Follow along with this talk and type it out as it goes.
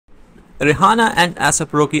Rihanna and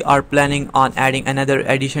ASAP Rocky are planning on adding another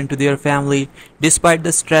addition to their family despite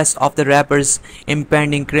the stress of the rapper's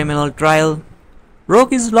impending criminal trial.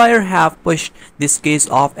 Rocky's lawyers have pushed this case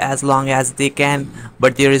off as long as they can,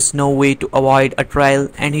 but there is no way to avoid a trial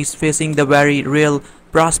and he's facing the very real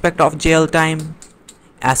prospect of jail time.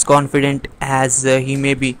 As confident as he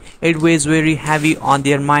may be, it weighs very heavy on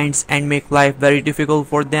their minds and make life very difficult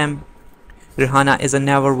for them. Rihanna is a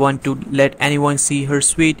never one to let anyone see her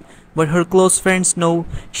sweet, but her close friends know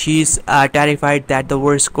she's terrified that the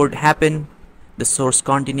worst could happen. The source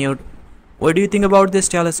continued. What do you think about this?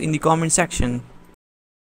 Tell us in the comment section.